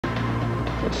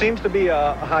It seems to be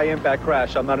a high-impact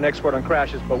crash. I'm not an expert on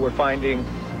crashes, but we're finding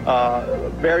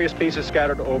various pieces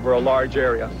scattered over a large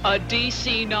area. A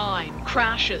DC-9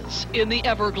 crashes in the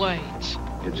Everglades.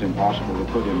 It's impossible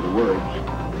to put into words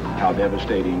how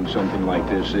devastating something like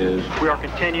this is. We are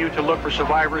continuing to look for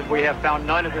survivors. We have found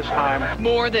none at this time.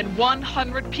 More than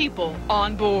 100 people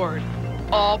on board,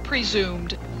 all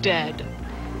presumed dead.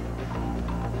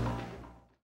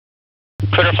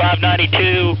 Critter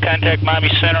 592, contact Miami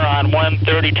Center on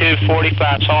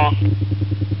 13245, so long.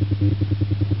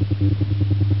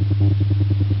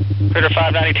 Critter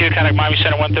 592, contact Miami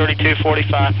Center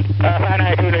 13245.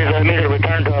 592 needs an immediate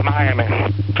return to Miami.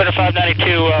 Critter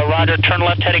 592, roger, turn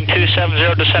left heading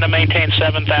 270, descend and maintain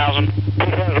 7,000.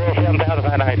 270, 7,000,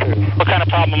 592. What kind of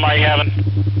problem are you having?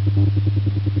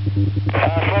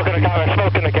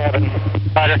 Smoke in the cabin.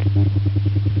 Roger.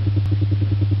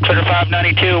 Critter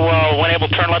 592, when able,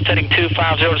 turn left heading 250,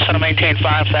 descend and maintain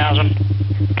 5,000.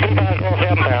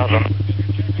 7,000.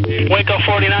 Winko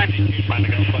 49.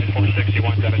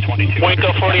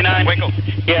 Winko 49.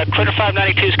 Yeah, Critter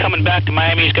 592 is coming back to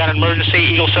Miami. He's got an emergency.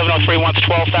 Eagle 703 wants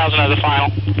 12,000 as a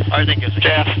final. I think it's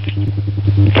Jeff.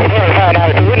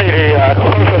 592, we need a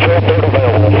closest airport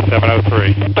available.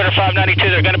 703. Critter 592,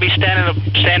 they're going to be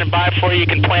standing by for you. You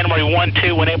can plan where you want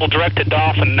to. When able, direct to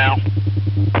Dolphin now.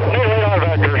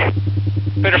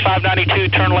 Critter 592,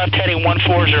 turn left heading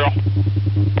 140.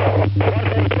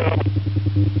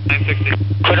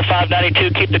 960. Critter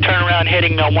 592, keep the turnaround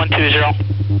heading 120.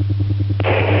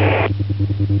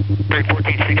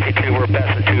 1462, we're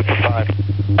passing 2 for 5.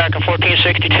 American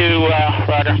 1462,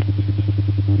 roger.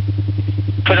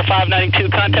 Critter 592,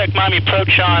 contact Miami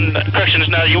approach on Christians.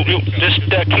 No, you just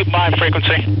keep my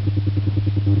frequency.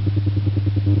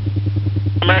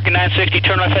 American 960,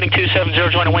 turn left heading 270,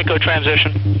 join the Winko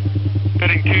transition.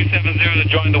 Heading 270 to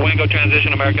join the Wingo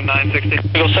transition, American 960.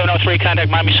 Eagle 703, contact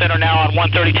Miami Center now on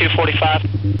 13245.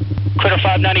 Critter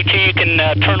 592, you can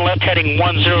turn left heading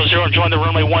 100 and join the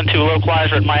runway 12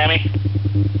 localizer at Miami.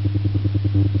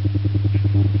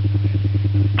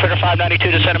 Critter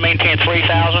 592, descend and maintain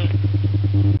 3,000.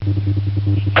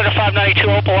 Critter 592,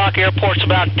 Opelok Airport's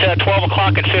about 12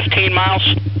 o'clock and 15 miles.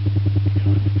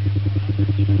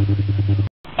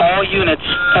 All units,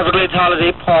 Everglades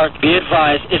Holiday Park, be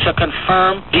advised, it's a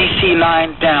confirmed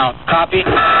DC-9 down. Copy?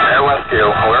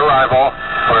 Westview, we're arrival.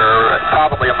 We're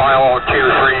probably a mile or 2, 3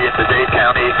 into Dade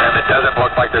County, and it doesn't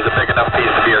look like there's a big enough piece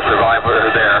to be a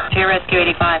survivor there. To your rescue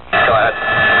 85. Go ahead.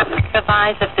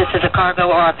 Advise if this is a cargo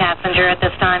or a passenger at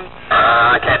this time?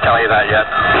 I can't tell you that yet.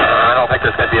 I don't think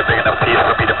there's going to be a big enough piece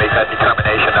for me to make that determination.